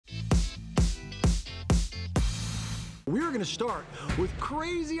We're going to start with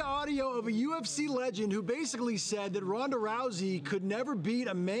crazy audio of a UFC legend who basically said that Ronda Rousey could never beat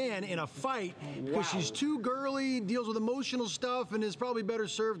a man in a fight because she's too girly, deals with emotional stuff, and is probably better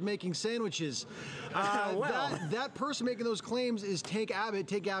served making sandwiches. That person making those claims is Tank Abbott.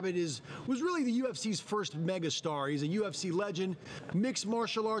 Tank Abbott was really the UFC's first megastar. He's a UFC legend, mixed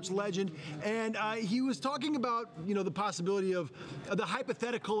martial arts legend, and he was talking about, the possibility of the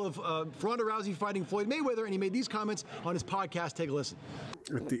hypothetical of Ronda Rousey fighting Floyd Mayweather, and he made these comments on his podcast. Take a listen.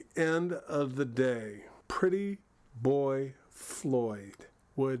 At the end of the day, pretty boy Floyd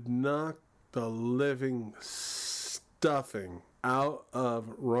would knock the living stuffing out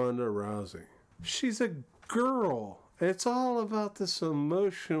of Ronda Rousey. She's a girl. It's all about this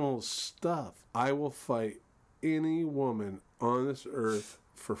emotional stuff. I will fight any woman on this earth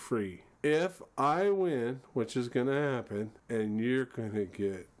for free. If I win, which is going to happen, and you're going to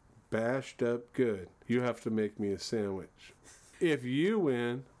get bashed up good, you have to make me a sandwich. If you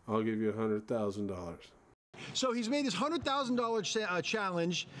win, I'll give you $100,000. So he's made this $100,000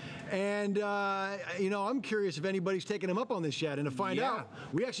 challenge, and I'm curious if anybody's taken him up on this yet. And to find out,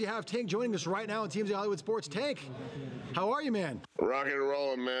 we actually have Tank joining us right now on TMZ Hollywood Sports. Tank, how are you, man? Rocking and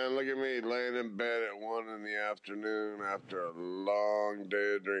rolling, man. Look at me laying in bed at 1 in the afternoon after a long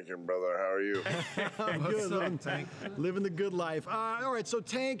day of drinking, brother. How are you? I'm good, living the good life. All right, so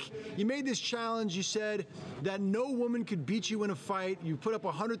Tank, you made this challenge. You said that no woman could beat you in a fight. You put up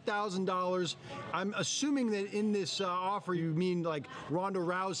 $100,000. I'm assuming that in this offer you mean like Ronda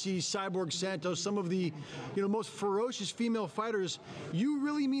Rousey, Cyborg Santos, some of the most ferocious female fighters. You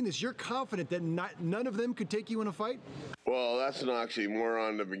really mean this? You're confident that none of them could take you in a fight? Well, that's an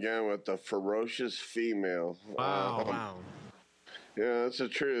oxymoron to begin with. The ferocious female. Wow. Yeah, that's the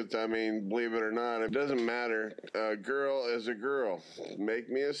truth. I mean, believe it or not, it doesn't matter. A girl is a girl. Make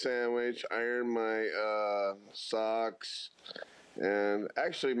me a sandwich, iron my socks, and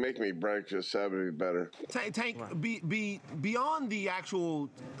actually make me breakfast. That would be better. Tank, beyond the actual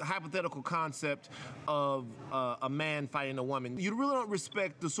hypothetical concept of a man fighting a woman, you really don't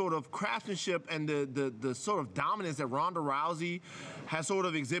respect the sort of craftsmanship and the sort of dominance that Ronda Rousey has sort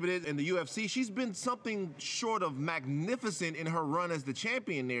of exhibited in the UFC. She's been something short of magnificent in her run as the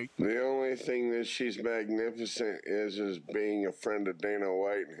champion there. The only thing that she's magnificent is being a friend of Dana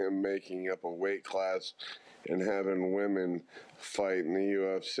White and him making up a weight class and having women fight in the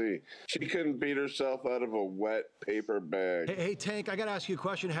UFC. She couldn't beat herself out of a wet paper bag. Hey Tank, I got to ask you a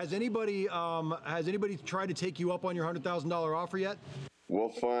question. Has anybody tried to take you up on your $100,000 offer yet? We'll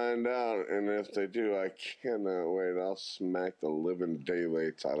find out, and if they do, I cannot wait. I'll smack the living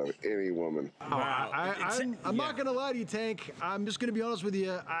daylights out of any woman. I'm not going to lie to you, Tank. I'm just going to be honest with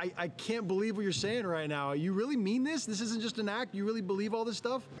you. I can't believe what you're saying right now. You really mean this? This isn't just an act? You really believe all this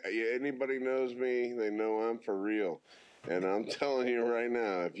stuff? Anybody knows me, they know I'm for real. And I'm telling you right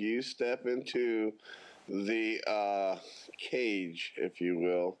now, if you step into the cage, if you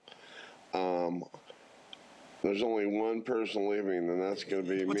will, there's only one person leaving, and that's going to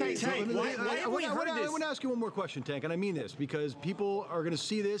be me. Tank, I want to ask you one more question, Tank, and I mean this because people are going to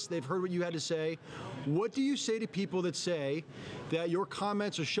see this. They've heard what you had to say. What do you say to people that say that your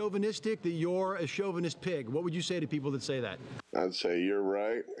comments are chauvinistic, that you're a chauvinist pig? What would you say to people that say that? I'd say you're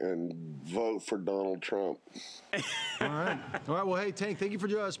right, and vote for Donald Trump. All right. Well, hey, Tank, thank you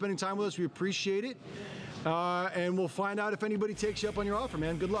for spending time with us. We appreciate it. And we'll find out if anybody takes you up on your offer,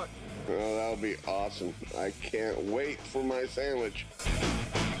 man. Good luck. Well, that'll be awesome. I can't wait for my sandwich.